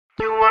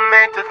You were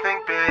made to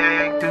think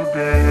big, do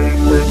big,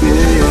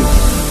 big.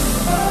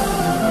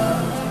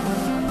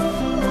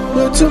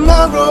 But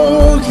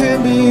tomorrow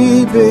can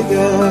be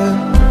bigger.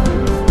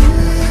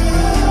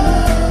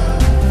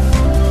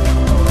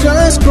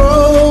 Just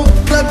grow,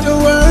 let the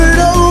word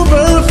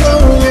overflow,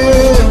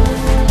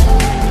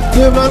 yeah.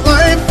 Live a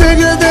life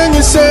bigger than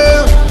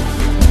yourself.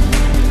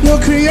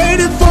 You're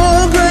created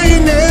for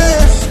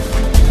greatness.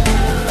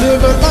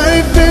 Live a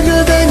life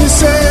bigger than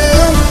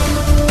yourself.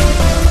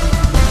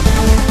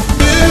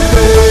 Live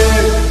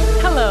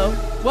big. Hello,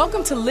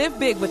 welcome to Live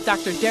Big with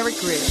Dr. Derek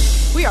Grier.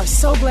 We are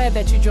so glad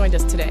that you joined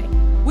us today.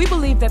 We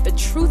believe that the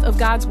truth of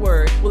God's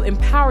Word will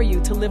empower you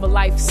to live a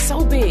life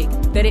so big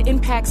that it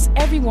impacts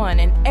everyone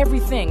and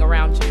everything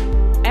around you.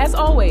 As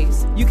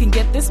always, you can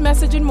get this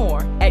message and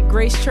more at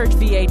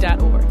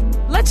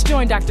gracechurchva.org. Let's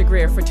join Dr.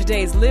 Grier for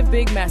today's Live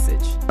Big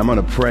message. I'm going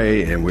to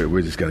pray, and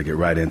we're just going to get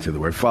right into the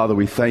Word. Father,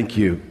 we thank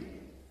you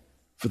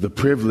for the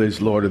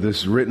privilege, Lord, of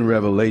this written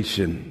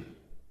revelation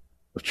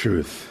of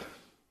truth.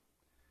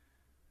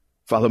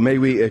 Father, may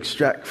we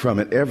extract from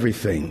it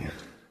everything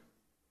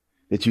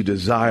that you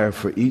desire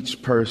for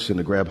each person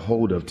to grab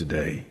hold of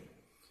today.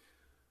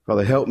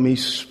 Father, help me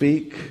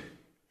speak,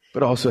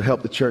 but also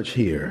help the church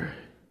hear.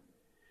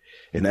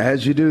 And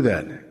as you do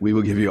that, we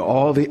will give you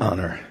all the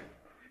honor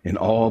and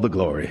all the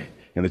glory.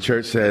 And the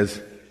church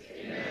says,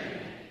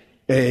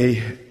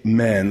 Amen.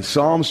 Amen.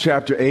 Psalms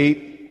chapter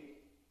 8,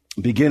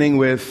 beginning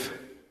with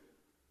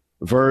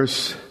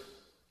verse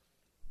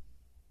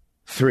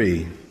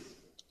 3.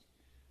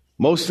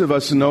 Most of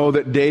us know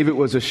that David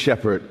was a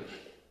shepherd.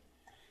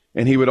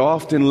 And he would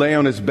often lay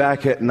on his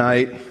back at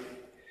night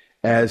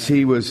as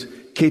he was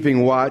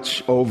keeping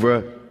watch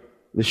over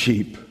the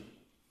sheep.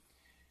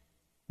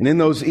 And in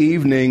those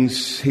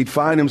evenings, he'd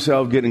find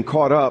himself getting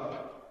caught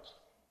up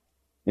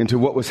into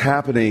what was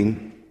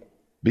happening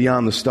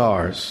beyond the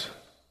stars.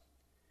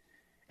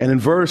 And in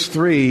verse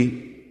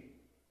 3,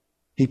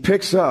 he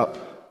picks up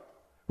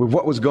with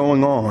what was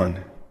going on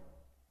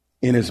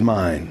in his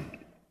mind.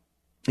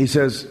 He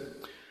says,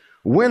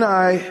 when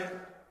I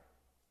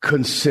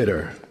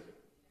consider.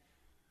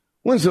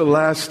 When's the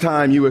last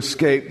time you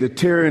escaped the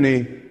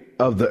tyranny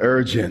of the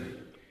urgent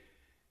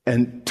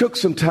and took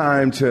some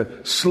time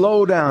to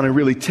slow down and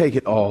really take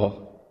it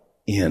all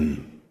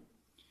in?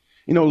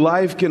 You know,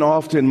 life can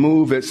often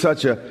move at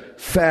such a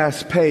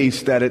fast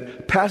pace that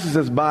it passes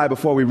us by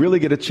before we really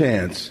get a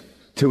chance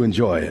to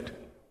enjoy it.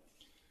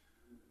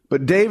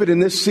 But David, in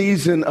this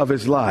season of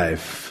his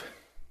life,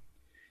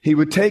 he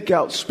would take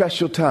out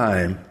special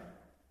time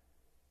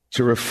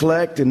to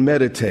reflect and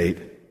meditate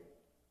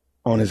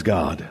on his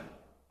God.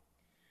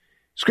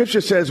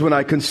 Scripture says, when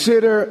I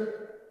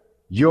consider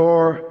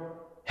your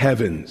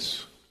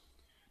heavens.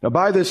 Now,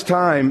 by this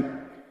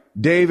time,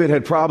 David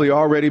had probably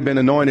already been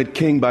anointed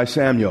king by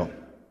Samuel.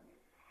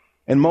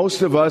 And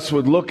most of us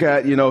would look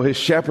at, his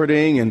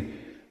shepherding and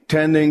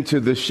tending to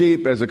the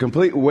sheep as a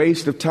complete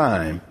waste of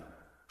time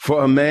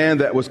for a man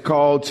that was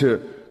called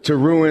to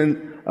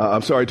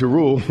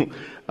rule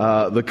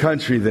the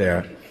country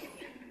there.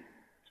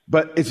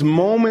 But it's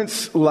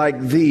moments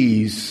like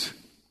these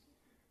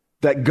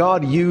that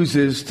God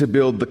uses to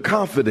build the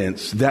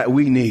confidence that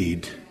we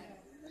need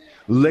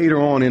later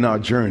on in our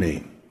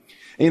journey.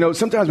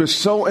 Sometimes we're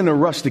so in a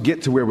rush to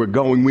get to where we're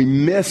going, we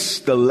miss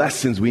the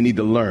lessons we need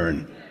to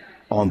learn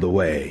on the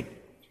way.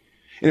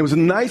 And it was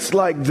nights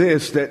like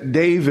this that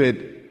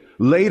David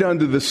laid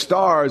under the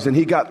stars and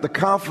he got the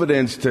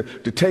confidence to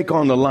take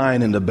on the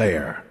lion and the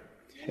bear.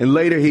 And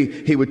later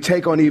he would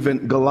take on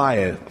even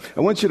Goliath. I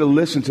want you to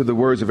listen to the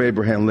words of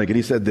Abraham Lincoln.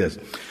 He said this,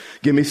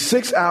 give me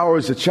 6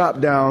 hours to chop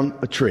down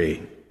a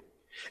tree,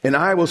 and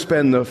I will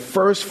spend the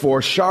first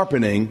 4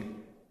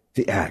 sharpening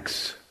the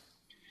axe.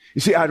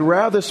 You see, I'd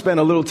rather spend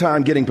a little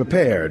time getting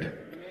prepared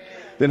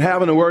than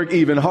having to work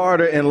even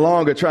harder and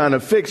longer trying to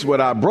fix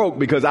what I broke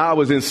because I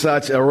was in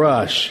such a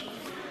rush.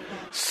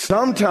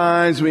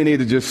 Sometimes we need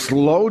to just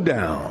slow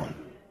down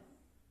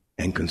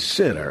and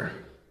consider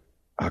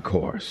our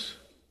course.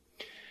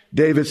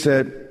 David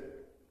said,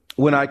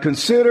 when I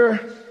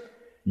consider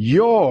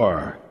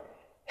your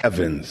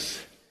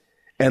heavens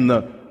and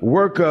the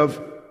work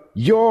of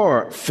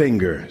your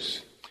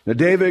fingers. Now,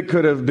 David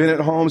could have been at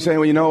home saying,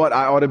 well, you know what?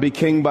 I ought to be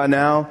king by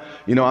now.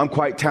 I'm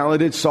quite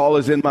talented. Saul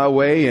is in my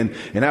way. And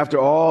after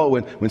all,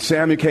 when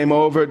Samuel came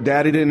over,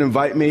 Daddy didn't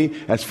invite me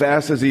as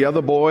fast as the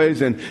other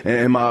boys. And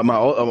my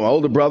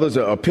older brothers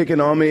are picking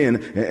on me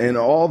and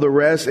all the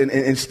rest. And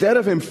instead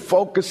of him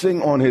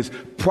focusing on his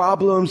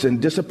problems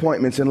and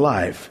disappointments in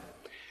life,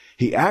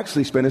 he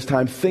actually spent his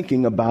time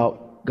thinking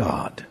about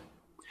God.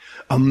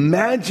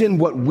 Imagine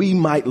what we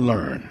might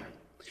learn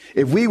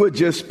if we would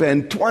just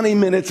spend 20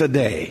 minutes a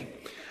day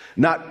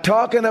not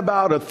talking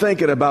about or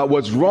thinking about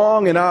what's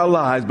wrong in our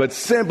lives, but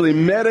simply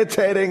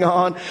meditating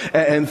on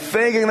and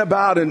thinking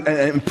about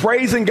and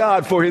praising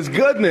God for his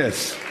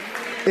goodness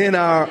in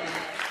our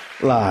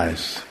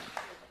lives.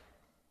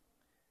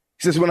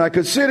 He says, when I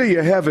consider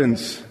your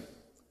heavens,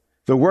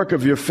 the work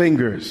of your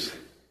fingers,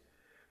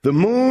 the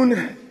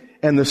moon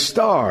and the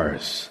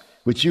stars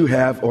which you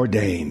have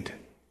ordained.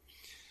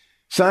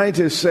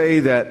 Scientists say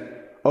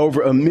that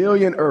over 1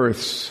 million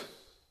Earths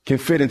can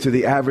fit into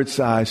the average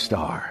size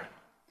star.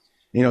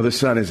 You know, the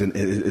sun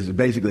is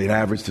basically an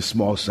average to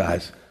small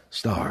size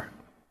star.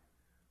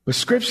 But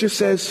Scripture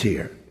says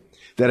here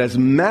that as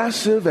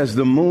massive as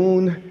the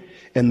moon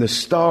and the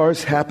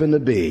stars happen to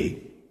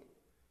be,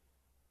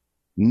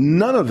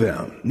 none of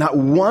them, not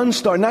one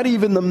star, not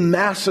even the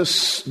massive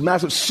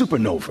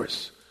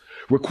supernovas,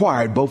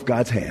 required both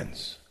God's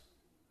hands.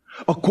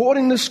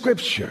 According to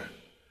Scripture,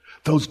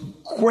 those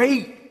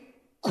great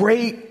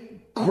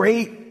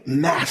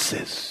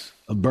masses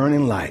of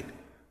burning light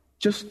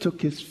just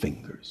took his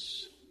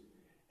fingers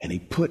and he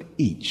put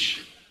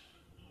each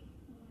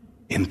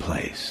in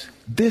place.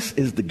 This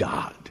is the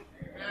God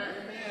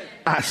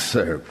I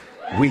serve,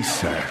 we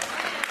serve.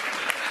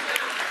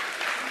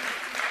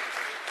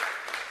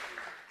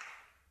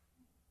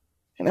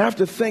 And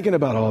after thinking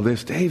about all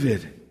this,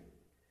 David,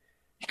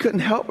 he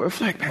couldn't help but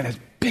reflect, man, as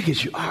big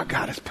as you are,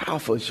 God, as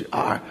powerful as you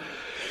are,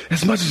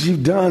 as much as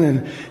you've done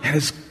and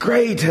as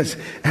great as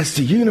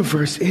the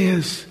universe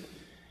is,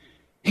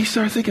 he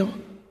started thinking,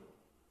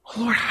 oh,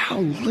 Lord, how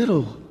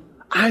little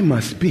I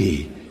must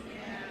be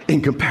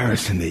in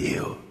comparison to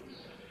you.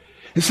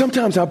 And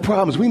sometimes our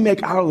problems, we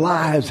make our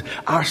lives,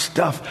 our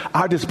stuff,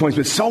 our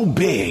disappointments so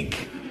big,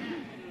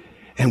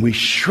 and we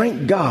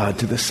shrink God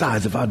to the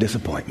size of our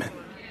disappointment.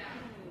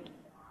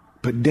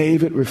 But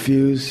David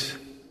refused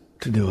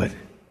to do it.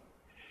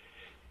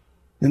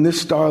 In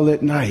this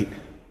starlit night,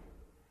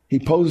 he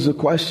poses a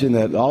question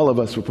that all of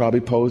us would probably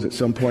pose at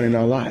some point in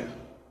our life.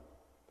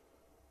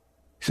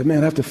 He said,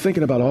 man, after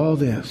thinking about all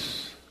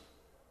this,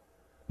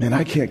 man,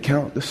 I can't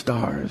count the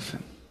stars.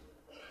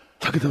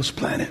 Look at those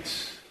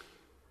planets.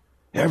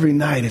 Every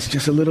night it's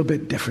just a little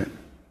bit different.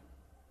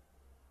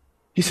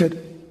 He said,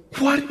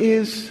 what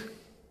is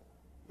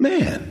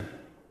man?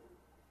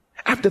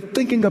 After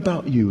thinking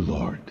about you,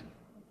 Lord,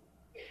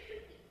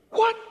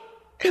 what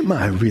am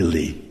I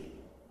really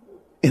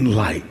in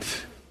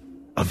light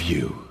of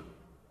you?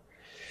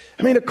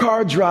 I mean, a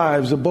car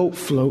drives, a boat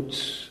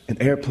floats,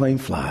 an airplane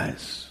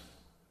flies.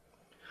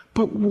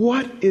 But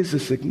what is the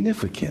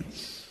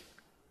significance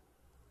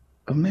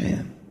of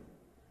man?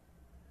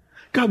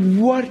 God,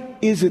 what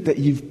is it that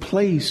you've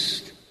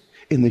placed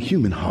in the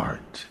human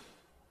heart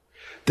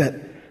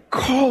that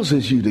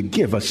causes you to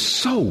give us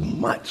so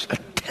much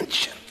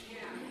attention?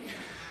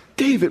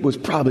 David was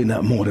probably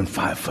not more than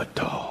 5 foot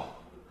tall.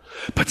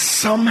 But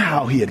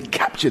somehow he had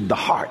captured the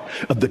heart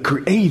of the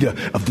creator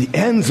of the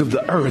ends of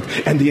the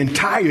earth and the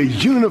entire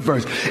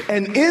universe.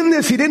 And in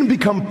this, he didn't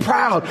become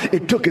proud.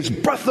 It took his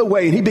breath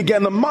away and he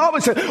began to marvel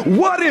and say,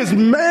 what is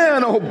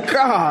man, oh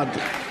God,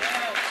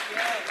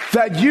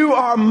 that you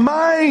are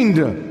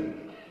mindful?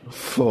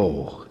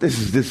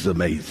 This is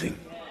amazing.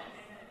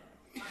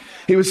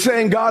 He was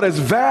saying, God, as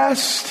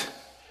vast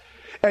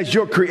as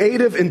your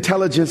creative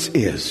intelligence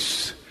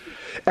is,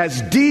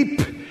 as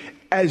deep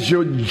as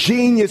your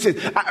genius is.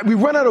 We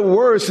run out of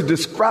words to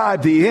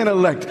describe the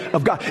intellect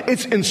of God.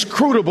 It's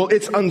inscrutable.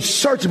 It's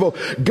unsearchable.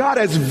 God,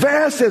 as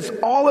vast as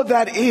all of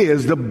that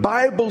is, the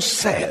Bible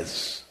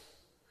says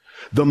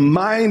the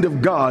mind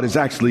of God is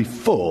actually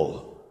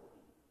full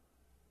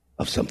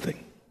of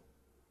something.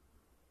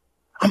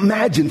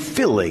 Imagine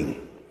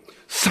filling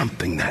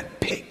something that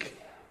big.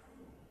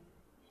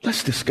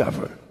 Let's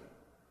discover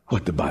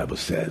what the Bible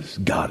says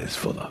God is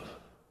full of.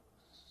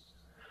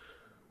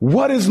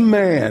 What is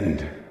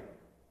man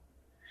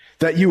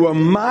that you are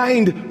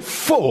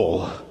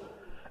mindful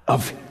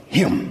of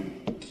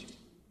him?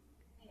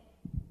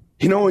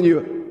 You know when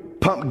you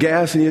pump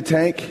gas in your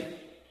tank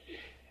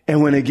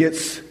and when it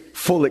gets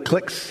full it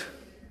clicks?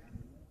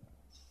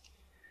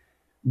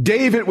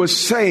 David was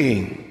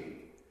saying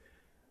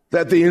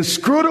that the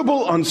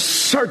inscrutable,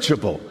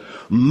 unsearchable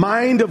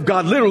mind of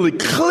God literally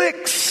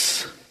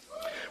clicks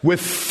with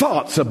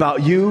thoughts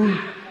about you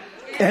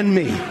and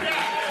me.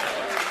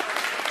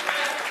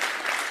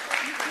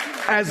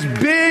 As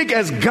big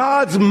as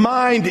God's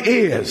mind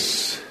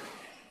is,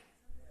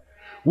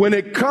 when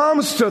it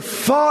comes to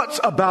thoughts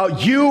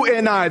about you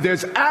and I,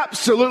 there's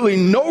absolutely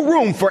no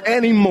room for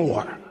any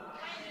more.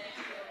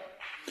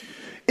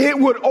 It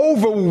would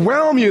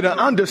overwhelm you to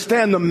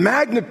understand the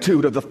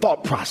magnitude of the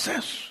thought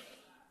process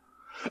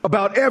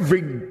about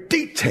every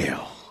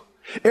detail,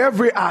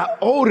 every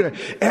iota,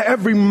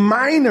 every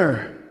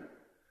minor.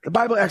 The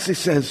Bible actually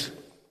says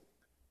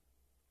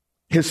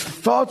his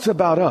thoughts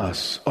about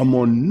us are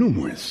more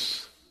numerous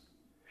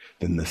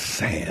than the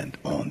sand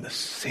on the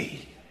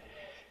sea.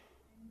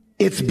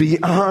 It's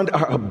beyond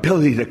our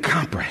ability to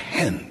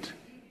comprehend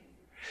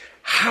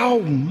how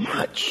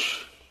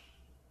much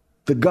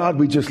the God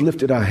we just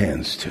lifted our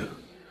hands to,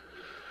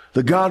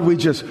 the God we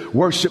just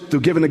worshiped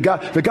through giving the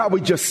God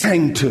we just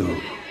sang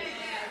to,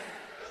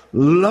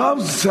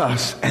 loves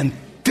us and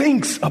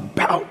thinks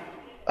about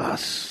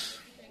us.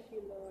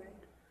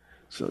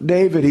 So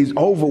David, he's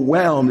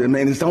overwhelmed and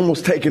man, it's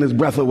almost taking his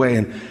breath away.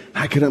 And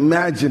I can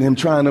imagine him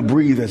trying to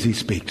breathe as he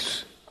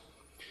speaks.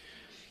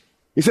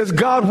 He says,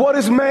 God, what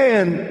is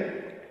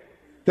man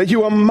that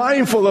you are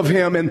mindful of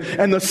him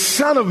and the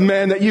son of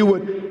man that you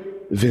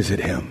would visit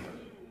him?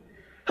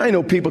 I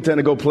know people tend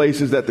to go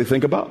places that they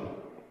think about.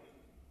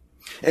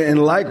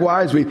 And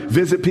likewise, we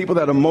visit people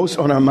that are most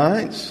on our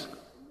minds.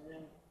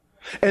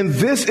 And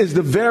this is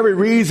the very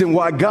reason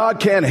why God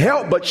can't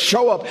help but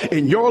show up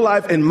in your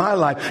life and my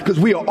life, because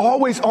we are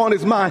always on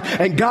his mind,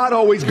 and God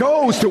always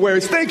goes to where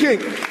he's thinking.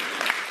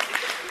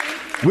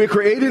 We're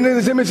created in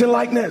his image and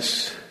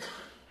likeness.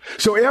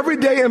 So every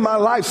day in my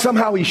life,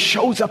 somehow he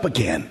shows up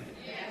again.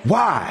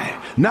 Why?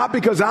 Not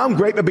because I'm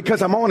great, but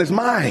because I'm on his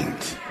mind.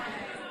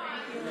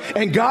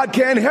 And God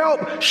can't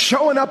help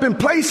showing up in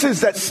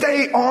places that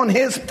stay on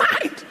his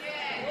mind.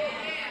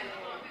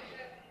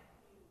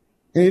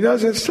 And he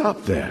doesn't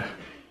stop there.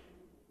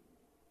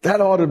 That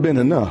ought to have been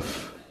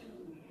enough.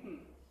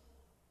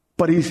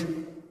 But he's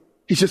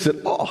just at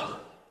awe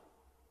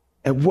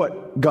at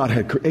what God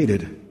had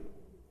created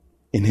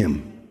in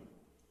him.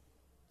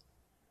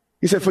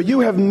 He said, for you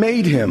have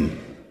made him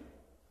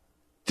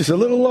just a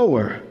little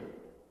lower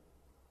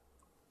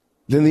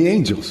than the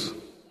angels.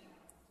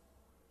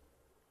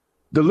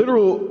 The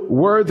literal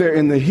word there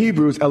in the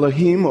Hebrew is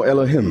Elohim or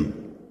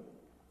Elohim.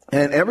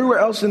 And everywhere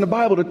else in the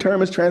Bible, the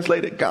term is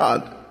translated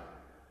God.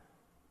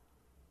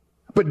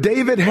 But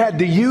David had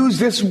to use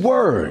this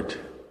word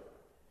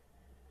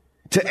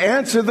to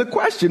answer the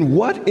question,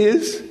 what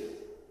is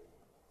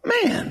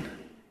man?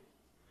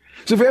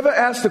 So if you ever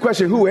ask the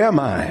question, who am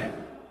I?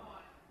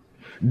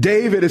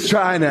 David is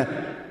trying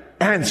to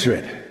answer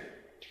it.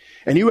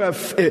 And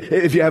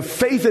if you have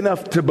faith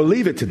enough to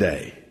believe it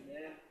today,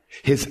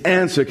 his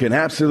answer can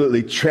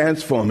absolutely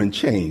transform and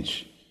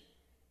change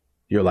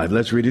your life.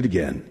 Let's read it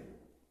again.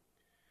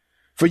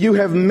 For you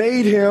have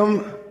made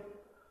him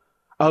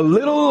a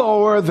little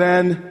lower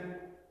than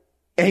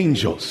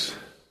angels.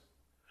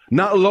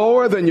 Not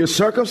lower than your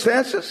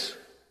circumstances.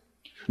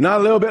 Not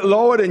a little bit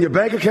lower than your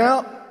bank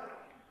account.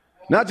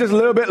 Not just a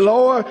little bit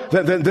lower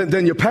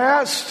than your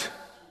past.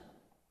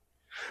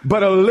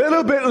 But a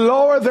little bit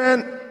lower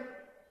than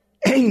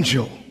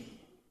angel.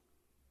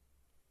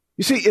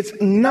 You see, it's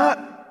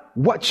not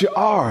what you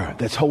are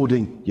that's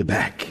holding you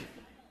back,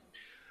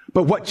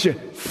 but what you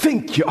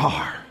think you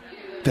are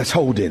that's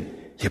holding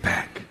you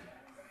back.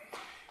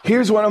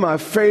 Here's one of my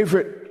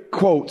favorite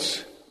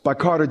quotes by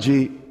Carter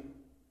G.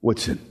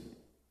 Woodson.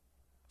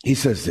 He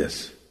says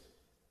this.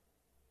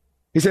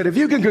 He said, if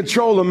you can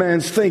control a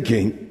man's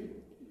thinking,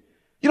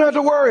 you don't have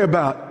to worry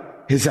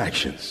about his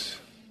actions.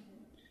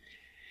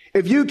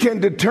 If you can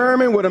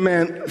determine what a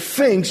man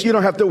thinks, you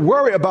don't have to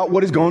worry about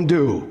what he's going to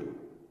do.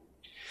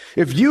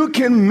 If you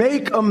can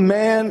make a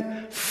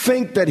man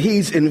think that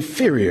he's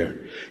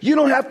inferior, you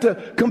don't have to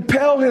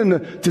compel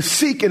him to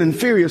seek an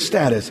inferior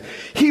status.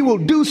 He will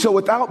do so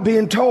without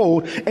being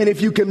told. And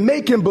if you can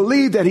make him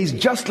believe that he's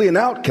justly an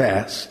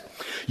outcast,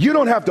 you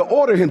don't have to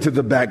order him to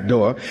the back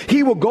door.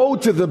 He will go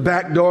to the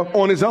back door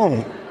on his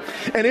own.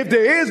 And if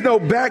there is no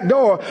back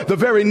door, the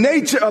very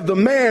nature of the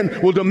man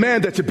will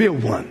demand that you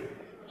build one.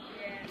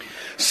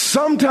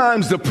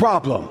 Sometimes the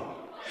problem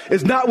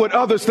is not what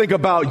others think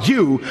about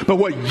you, but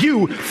what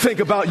you think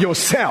about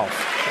yourself.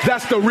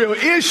 That's the real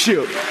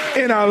issue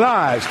in our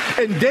lives.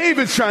 And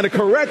David's trying to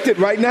correct it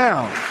right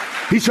now.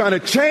 He's trying to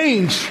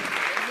change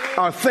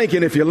our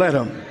thinking if you let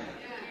him.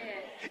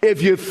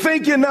 If you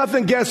think you're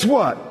nothing, guess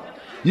what?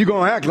 You're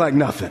going to act like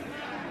nothing.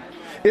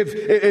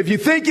 If you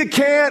think you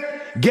can't,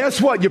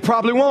 guess what? You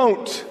probably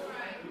won't.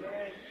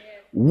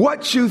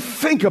 What you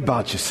think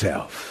about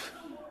yourself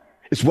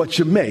is what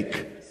you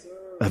make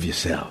of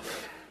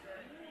yourself.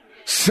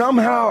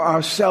 Somehow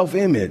our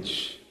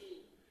self-image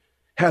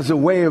has a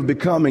way of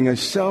becoming a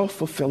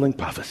self-fulfilling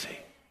prophecy.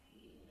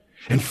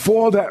 And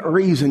for that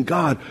reason,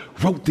 God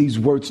wrote these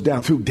words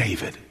down through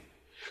David,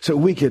 so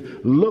we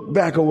could look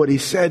back on what he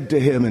said to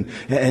him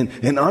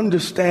and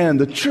understand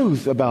the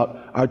truth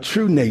about our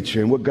true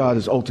nature and what God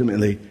has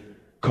ultimately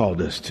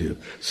called us to.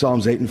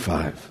 Psalms 8 and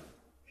 5.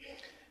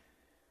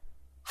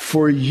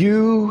 For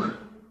you,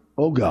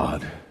 O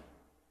God,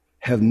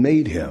 have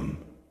made him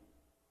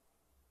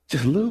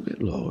just a little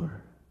bit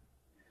lower.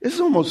 It's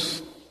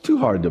almost too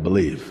hard to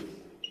believe,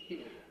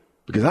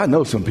 because I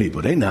know some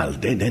people, they're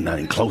not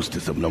even close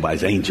to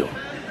nobody's angel.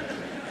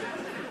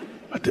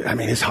 But I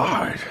mean, it's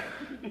hard.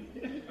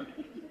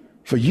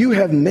 For you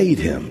have made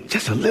him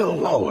just a little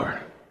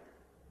lower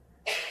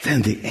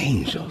than the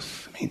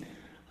angels. I mean,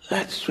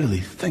 let's really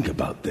think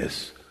about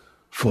this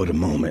for a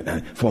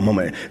moment.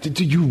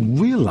 Do you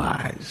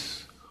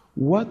realize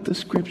what the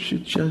scripture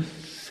just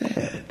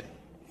said?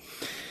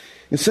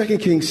 In 2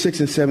 Kings 6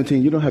 and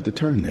 17, you don't have to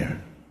turn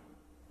there.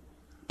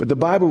 But the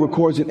Bible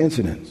records an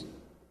incident.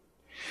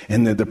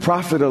 And the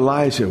prophet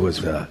Elijah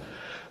was a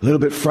little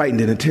bit frightened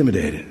and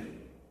intimidated.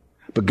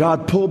 But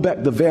God pulled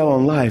back the veil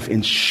on life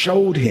and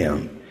showed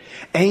him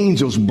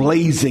angels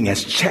blazing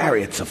as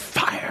chariots of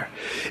fire.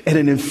 And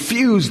it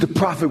infused the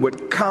prophet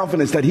with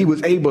confidence that he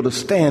was able to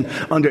stand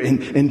under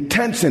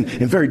intense and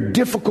very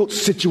difficult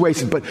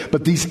situations.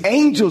 But these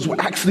angels were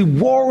actually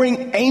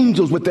warring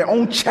angels with their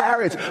own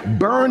chariots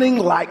burning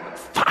like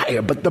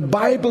fire. But the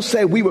Bible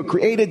said we were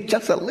created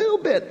just a little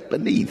bit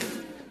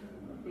beneath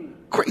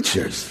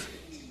creatures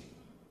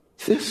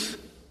this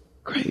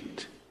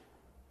great.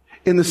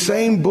 In the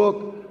same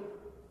book,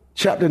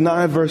 chapter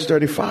 9, verse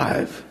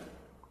 35,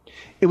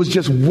 it was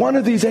just one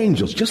of these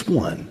angels, just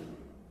one,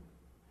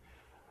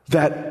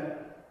 that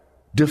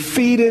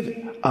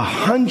defeated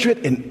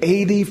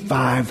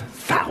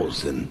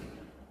 185,000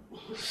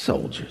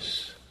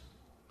 soldiers.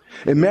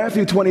 In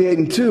Matthew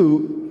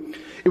 28:2,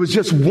 it was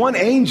just one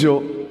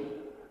angel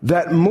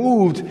that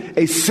moved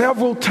a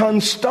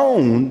several-ton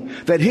stone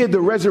that hid the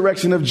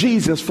resurrection of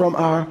Jesus from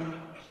our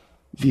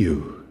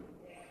view.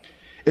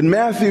 In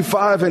Matthew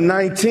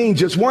 5:19,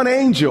 just one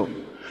angel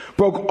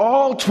broke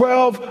all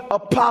 12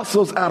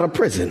 apostles out of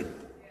prison.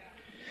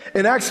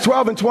 In Acts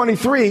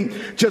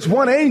 12:23, just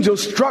one angel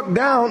struck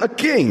down a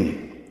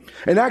king.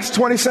 In Acts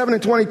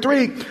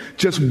 27:23,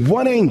 just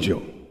one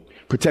angel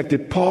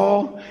protected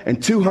Paul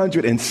and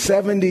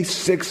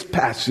 276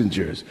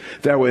 passengers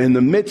that were in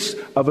the midst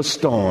of a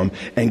storm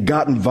and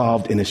got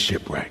involved in a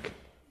shipwreck.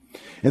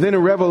 And then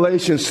in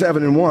Revelation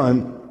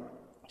 7:1,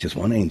 just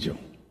one angel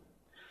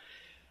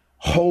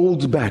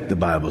holds back, the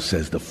Bible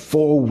says, the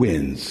four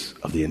winds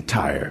of the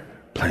entire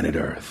planet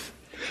Earth.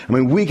 I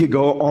mean, we could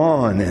go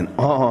on and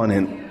on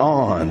and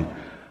on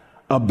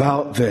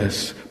about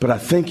this, but I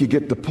think you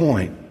get the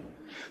point.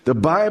 The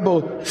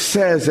Bible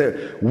says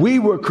that we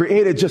were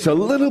created just a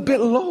little bit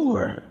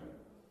lower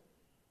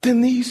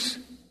than these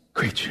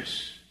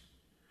creatures.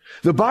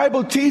 The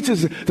Bible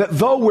teaches that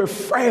though we're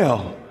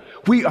frail,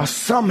 we are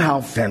somehow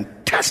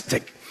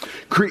fantastic,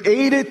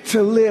 created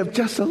to live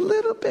just a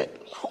little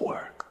bit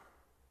lower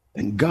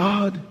than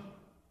God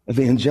and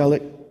the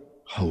angelic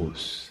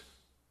hosts.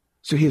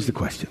 So here's the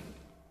question.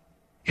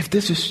 If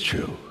this is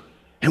true,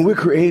 and we're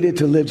created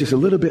to live just a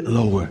little bit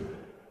lower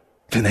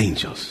than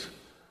angels,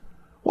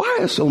 why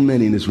are so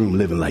many in this room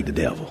living like the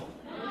devil?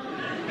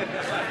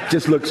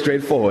 Just look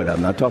straight forward.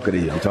 I'm not talking to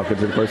you. I'm talking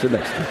to the person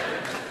next to you.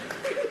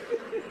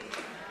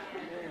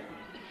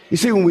 You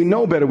see, when we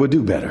know better, we'll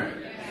do better.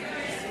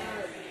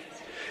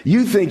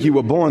 You think you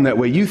were born that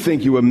way. You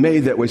think you were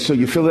made that way, so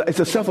you feel it. It's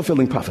a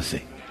self-fulfilling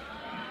prophecy.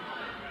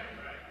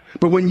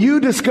 But when you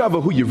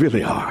discover who you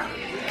really are,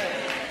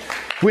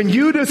 when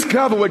you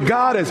discover what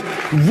God has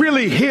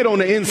really hid on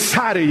the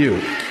inside of you,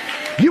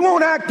 you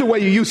won't act the way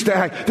you used to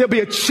act. There'll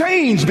be a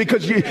change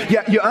because you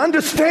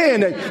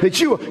understand that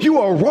you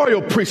are a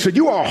royal priesthood.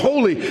 You are a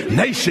holy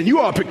nation. You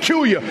are a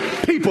peculiar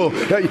people.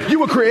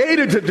 You were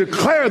created to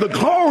declare the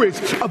glories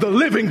of the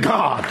living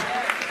God.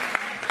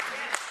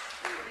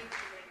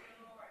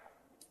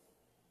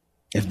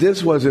 If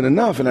this wasn't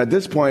enough, and at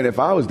this point, if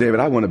I was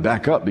David, I want to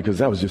back up because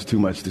that was just too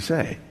much to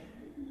say.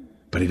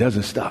 But he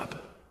doesn't stop.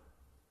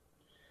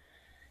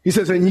 He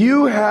says, and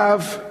you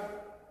have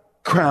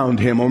crowned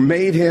him or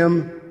made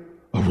him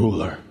a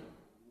ruler.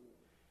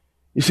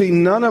 You see,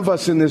 none of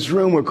us in this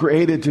room were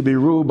created to be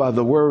ruled by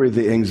the worry,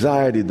 the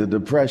anxiety, the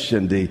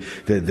depression, the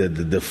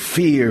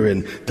fear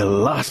and the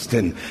lust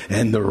and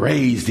the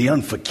rage, the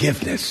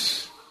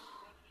unforgiveness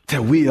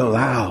that we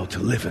allow to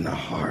live in our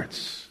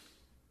hearts.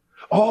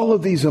 All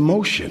of these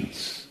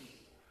emotions,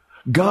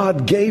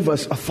 God gave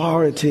us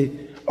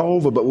authority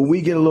over, but when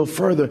we get a little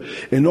further,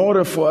 in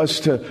order for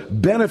us to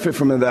benefit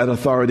from that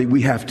authority,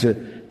 we have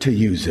to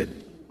use it.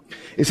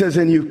 It says,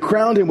 and you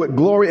crowned him with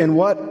glory and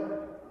what?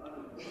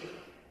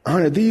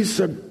 Honor.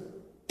 These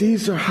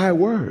are high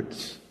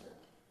words.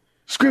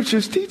 Scripture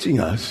is teaching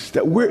us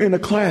that we're in a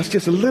class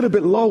just a little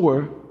bit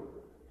lower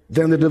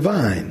than the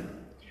divine,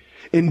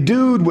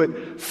 endued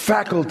with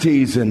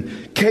faculties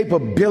and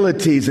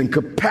capabilities and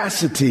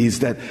capacities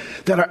that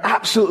are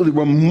absolutely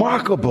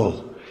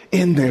remarkable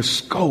in their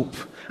scope.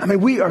 I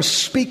mean, we are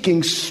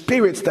speaking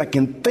spirits that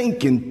can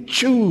think and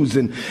choose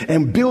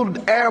and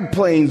build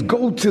airplanes,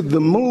 go to the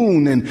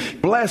moon and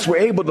bless. We're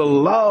able to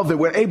love and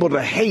we're able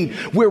to hate.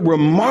 We're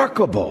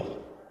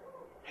remarkable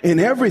in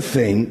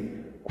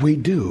everything we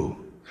do.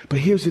 But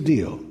here's the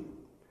deal.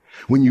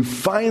 When you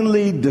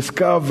finally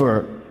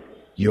discover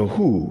your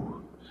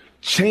who,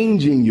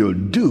 changing your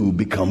do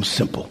becomes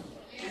simple.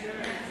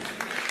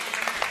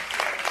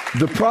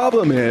 The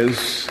problem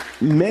is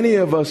many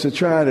of us are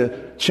trying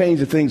to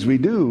change the things we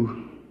do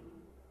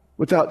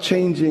without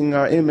changing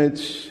our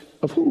image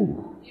of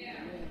who.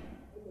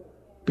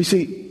 But you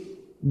see,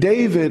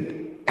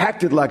 David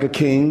acted like a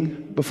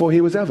king before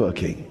he was ever a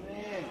king.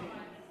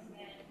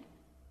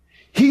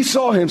 He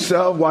saw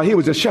himself while he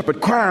was a shepherd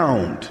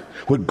crowned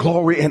with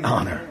glory and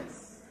honor.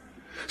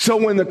 So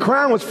when the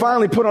crown was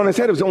finally put on his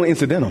head, it was only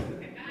incidental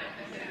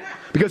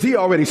because he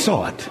already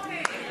saw it.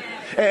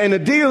 And the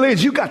deal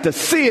is you got to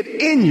see it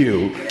in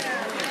you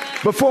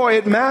before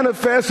it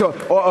manifests,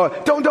 or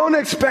don't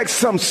expect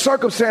some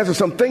circumstance or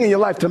something in your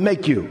life to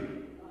make you.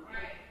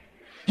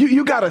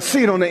 You got to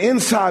see it on the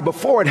inside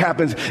before it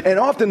happens. And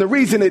often the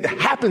reason it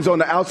happens on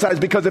the outside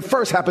is because it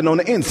first happened on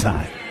the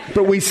inside.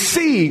 But we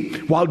see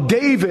while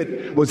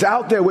David was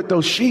out there with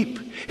those sheep,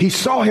 he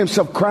saw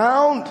himself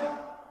crowned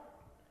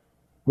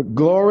with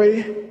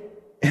glory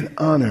and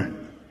honor.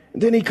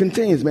 And then he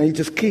continues, man, he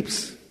just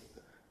keeps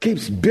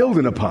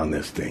building upon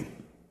this thing.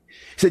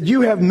 He said,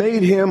 you have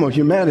made him, or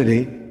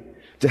humanity,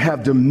 to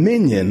have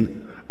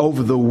dominion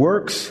over the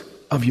works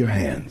of your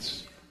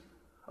hands.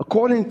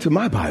 According to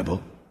my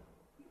Bible,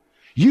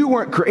 You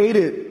weren't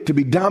created to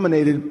be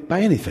dominated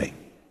by anything,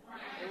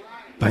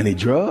 by any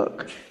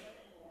drug,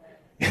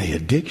 any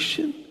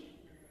addiction,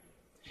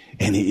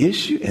 any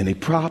issue, any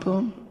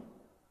problem,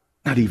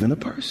 not even a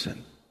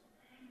person.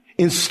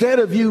 Instead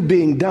of you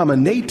being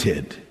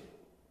dominated,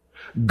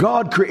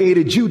 God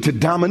created you to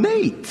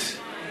dominate.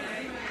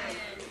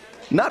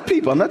 Not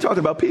people. I'm not talking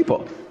about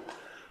people.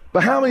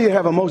 But how many of you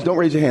have emotions? Don't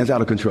raise your hands.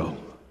 Out of control.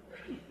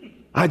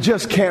 I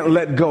just can't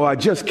let go. I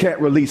just can't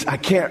release. I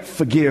can't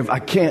forgive. I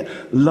can't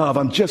love.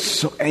 I'm just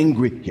so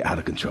angry. You're out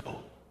of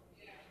control.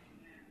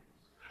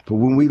 But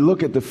when we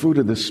look at the fruit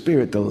of the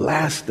Spirit, the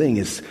last thing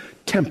is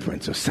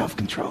temperance or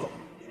self-control.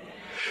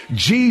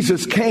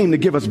 Jesus came to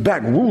give us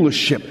back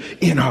rulership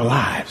in our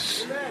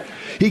lives.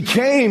 He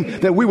came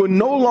that we would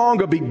no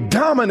longer be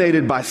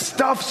dominated by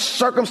stuff,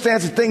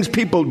 circumstances, things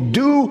people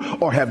do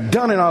or have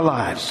done in our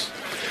lives.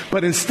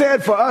 But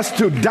instead for us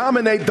to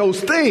dominate those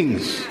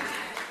things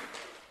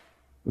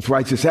with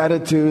righteous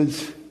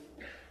attitudes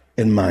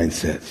and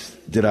mindsets.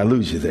 Did I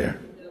lose you there?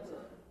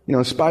 You know,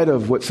 in spite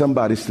of what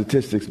somebody's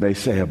statistics may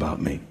say about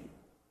me,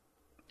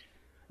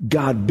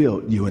 God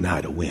built you and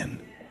I to win.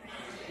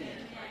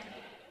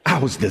 I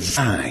was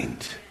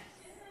designed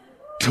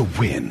to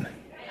win.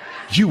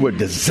 You were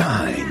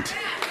designed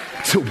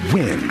to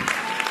win.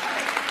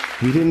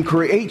 He didn't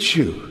create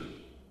you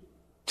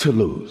to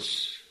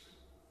lose.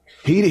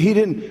 He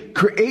didn't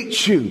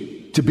create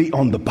you to be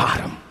on the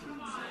bottom.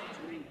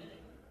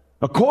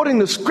 According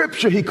to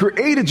Scripture, He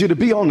created you to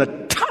be on the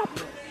top.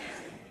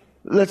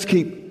 Let's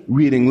keep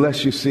reading,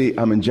 lest you see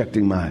I'm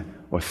injecting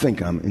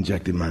think I'm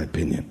injecting my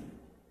opinion.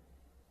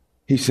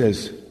 He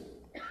says,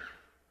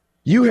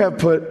 you have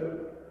put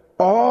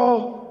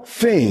all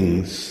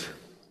things,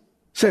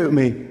 say it with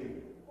me,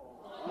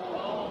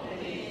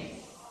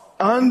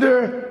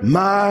 under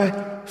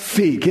my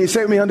feet. Can you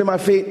say it with me, under my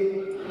feet?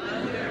 Under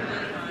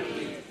my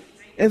feet.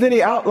 And then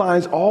he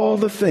outlines all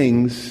the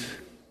things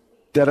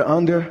that are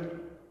under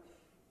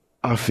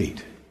our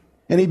feet.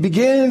 And he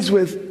begins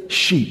with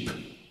sheep.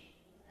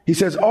 He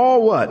says,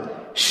 all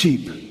what?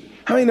 Sheep.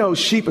 How many know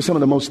sheep are some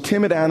of the most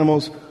timid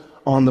animals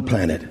on the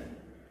planet?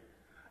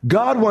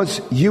 God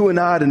wants you and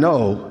I to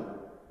know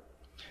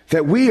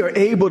that we are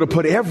able to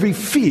put every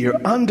fear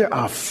under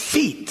our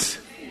feet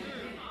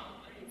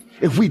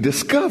if we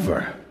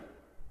discover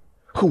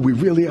who we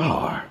really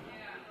are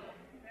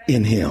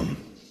in Him.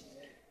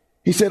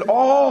 He said,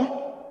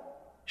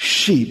 all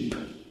sheep.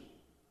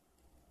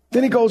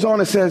 Then he goes on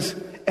and says,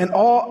 and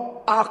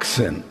all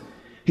oxen.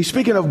 He's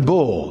speaking of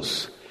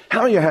bulls.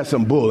 How many of you have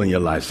some bull in your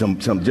life? Some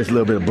just a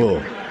little bit of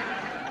bull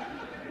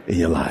in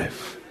your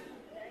life.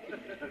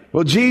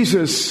 Well,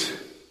 Jesus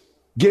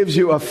gives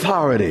you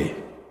authority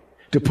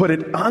to put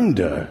it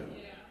under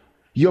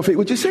your feet.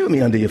 Would you say with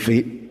me, under your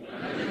feet?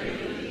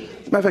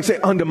 As a matter of fact, say,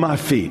 under my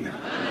feet.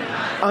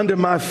 Under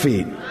my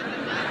feet.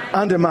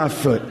 Under my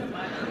foot.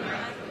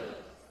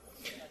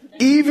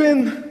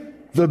 Even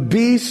the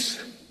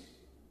beasts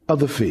of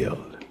the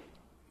field.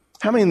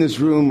 How many in this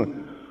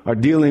room are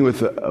dealing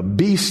with a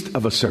beast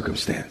of a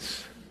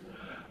circumstance?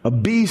 A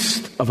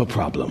beast of a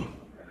problem?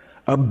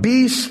 A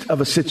beast of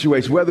a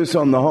situation, whether it's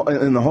in the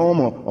home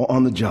or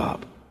on the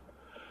job.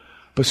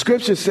 But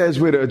Scripture says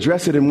we're to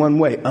address it in one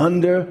way,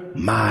 under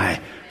my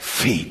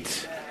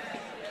feet.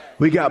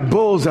 We got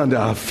bulls under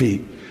our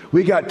feet.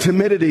 We got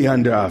timidity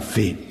under our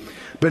feet.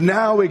 But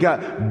now we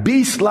got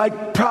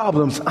beast-like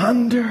problems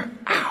under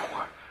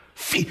our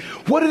feet.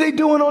 What are they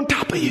doing on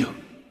top of you?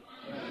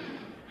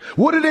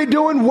 What are they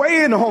doing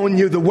weighing on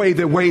you the way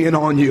they're weighing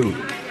on you?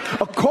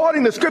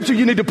 According to Scripture,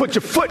 you need to put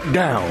your foot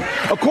down.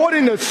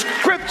 According to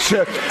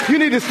Scripture, you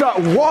need to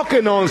start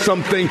walking on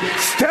something,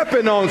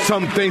 stepping on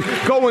something,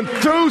 going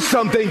through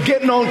something,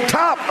 getting on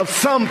top of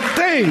some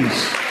things.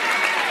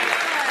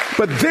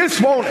 But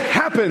this won't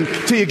happen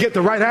till you get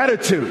the right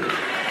attitude.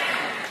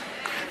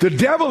 The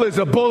devil is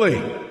a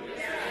bully.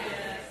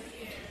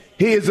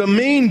 He is a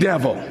mean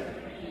devil.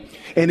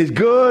 And he's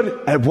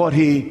good at what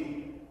he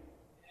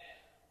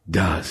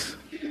does.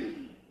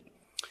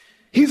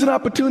 He's an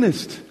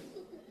opportunist.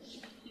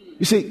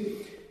 You see,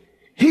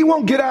 he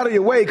won't get out of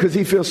your way because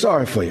he feels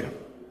sorry for you.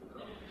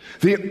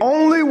 The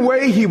only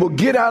way he will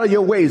get out of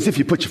your way is if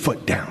you put your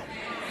foot down.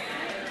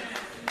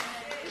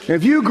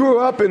 If you grew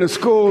up in a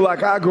school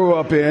like I grew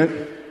up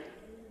in,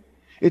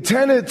 it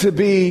tended to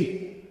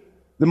be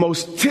the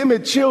most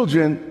timid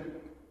children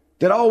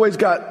that always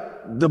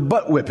got the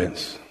butt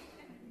whippings.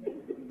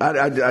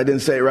 I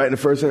didn't say it right in the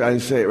first second. I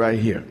didn't say it right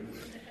here.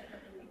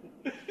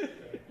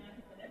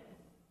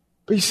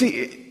 But you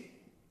see,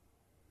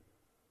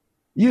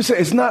 you say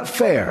it's not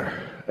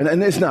fair.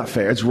 And it's not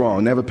fair. It's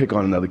wrong. Never pick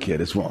on another kid.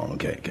 It's wrong.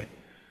 Okay.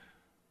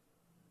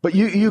 But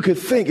you could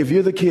think if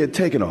you're the kid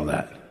taking all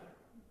that,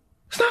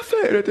 it's not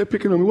fair that they're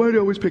picking on me. Why are they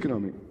always picking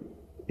on me?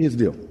 Here's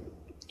the deal.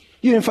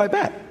 You didn't fight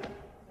back.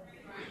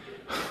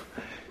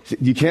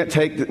 You can't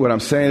take what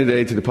I'm saying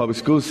today to the public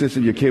school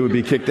system. Your kid would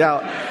be kicked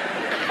out.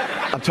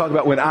 I'm talking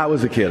about when I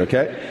was a kid,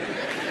 okay?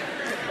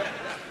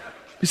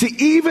 You see,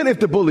 even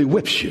if the bully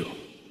whips you,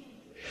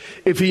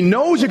 if he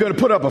knows you're going to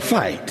put up a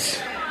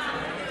fight,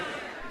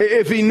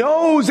 if he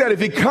knows that if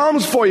he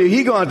comes for you,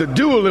 he's going to have to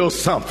do a little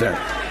something.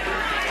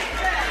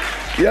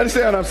 You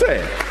understand what I'm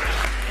saying?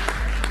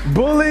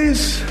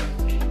 Bullies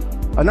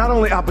are not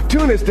only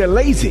opportunists, they're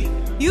lazy.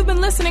 You've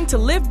been listening to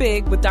Live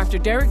Big with Dr.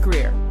 Derek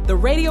Grier, the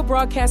radio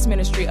broadcast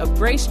ministry of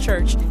Grace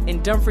Church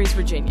in Dumfries,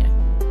 Virginia.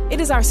 It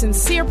is our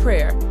sincere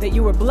prayer that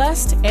you were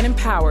blessed and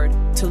empowered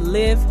to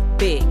live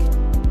big.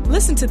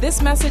 Listen to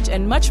this message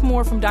and much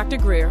more from Dr.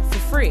 Grier for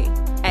free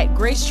at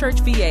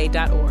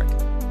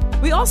gracechurchva.org.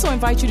 We also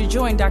invite you to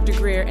join Dr.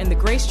 Grier and the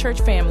Grace Church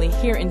family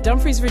here in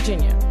Dumfries,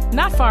 Virginia,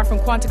 not far from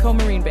Quantico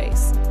Marine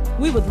Base.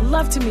 We would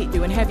love to meet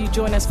you and have you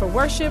join us for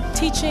worship,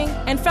 teaching,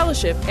 and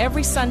fellowship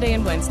every Sunday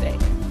and Wednesday.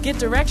 Get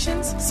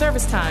directions,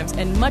 service times,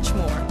 and much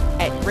more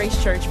at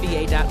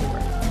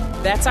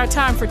gracechurchva.org. That's our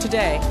time for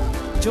today.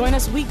 Join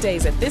us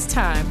weekdays at this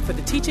time for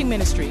the teaching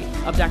ministry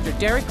of Dr.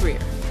 Derek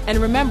Grier. And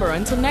remember,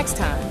 until next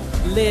time,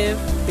 live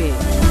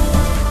big.